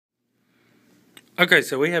Okay,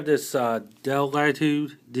 so we have this Dell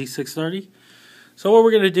Latitude D630. So what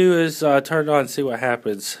we're going to do is turn it on and see what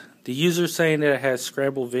happens. The user's saying that it has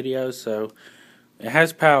scrambled video, so it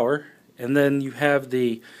has power. And then you have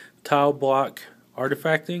the tile block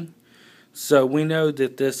artifacting. So we know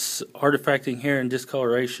that this artifacting here and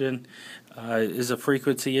discoloration is a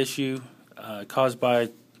frequency issue caused by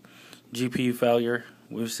GPU failure.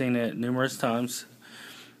 We've seen it numerous times.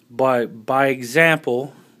 But by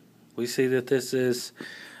example, we see that this is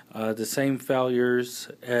the same failures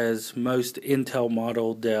as most Intel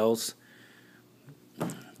model Dells.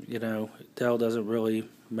 You know, Dell doesn't really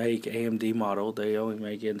make AMD model, they only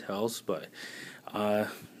make Intels, but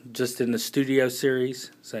just in the Studio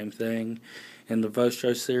series, same thing. In the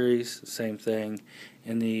Vostro series, same thing.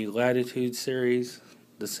 In the Latitude series,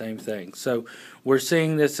 the same thing. So we're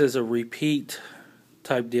seeing this as a repeat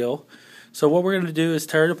type deal. So what we're going to do is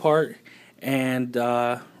tear it apart and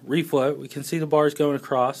reflow it. We can see the bars going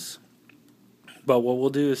across, but what we'll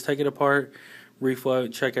do is take it apart, reflow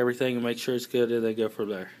it, check everything and make sure it's good, and then go from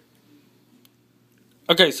there.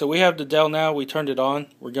 Okay, so we have the Dell now. We turned it on.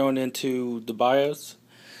 We're going into the BIOS.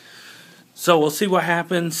 So we'll see what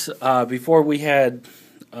happens. Before we had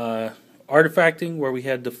artifacting, where we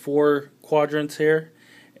had the 4 quadrants here,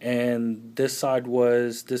 and this side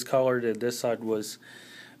was discolored and this side was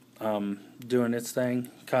doing its thing,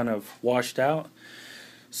 kind of washed out.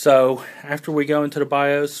 So after we go into the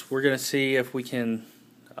BIOS, we're going to see if we can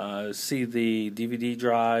see the DVD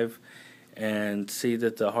drive and see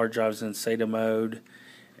that the hard drive's in SATA mode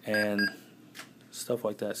and stuff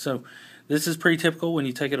like that. So this is pretty typical when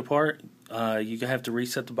you take it apart. You have to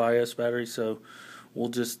reset the BIOS battery, so we'll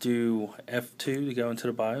just do F2 to go into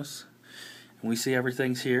the BIOS. And we see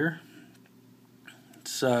everything's here.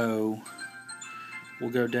 So we'll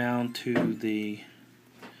go down to the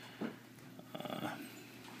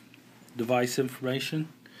device information,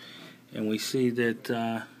 and we see that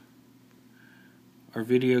our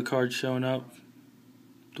video card's showing up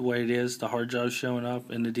the way it is, the hard drive's showing up,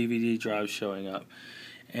 and the DVD drive's showing up,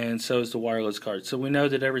 and so is the wireless card. So we know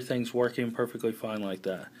that everything's working perfectly fine like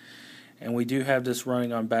that. And we do have this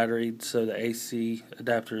running on battery, so the AC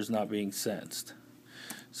adapter is not being sensed.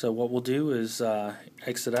 So what we'll do is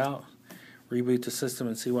exit out, reboot the system,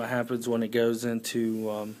 and see what happens when it goes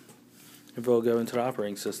into if it'll go into the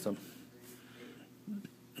operating system.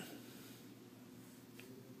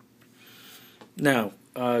 Now,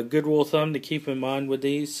 good rule of thumb to keep in mind with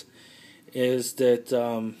these is that,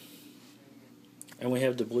 and we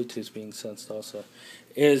have the Bluetooth being sensed also,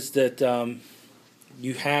 is that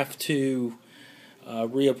you have to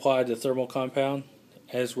reapply the thermal compound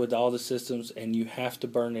as with all the systems, and you have to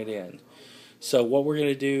burn it in. So what we're going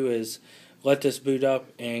to do is let this boot up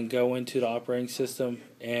and go into the operating system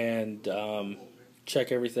and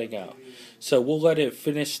check everything out. So we'll let it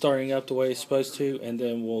finish starting up the way it's supposed to, and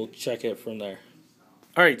then we'll check it from there.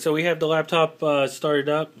 Alright, so we have the laptop started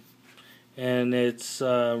up, and it's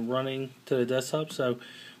running to the desktop, so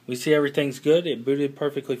we see everything's good. It booted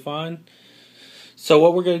perfectly fine. So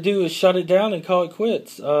what we're going to do is shut it down and call it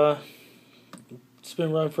quits. It's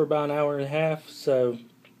been running for about an hour and a half, so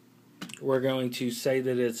we're going to say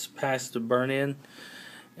that it's past the burn-in,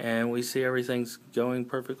 and we see everything's going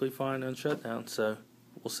perfectly fine on shutdown. So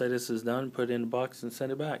we'll say this is done, put it in the box, and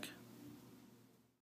send it back.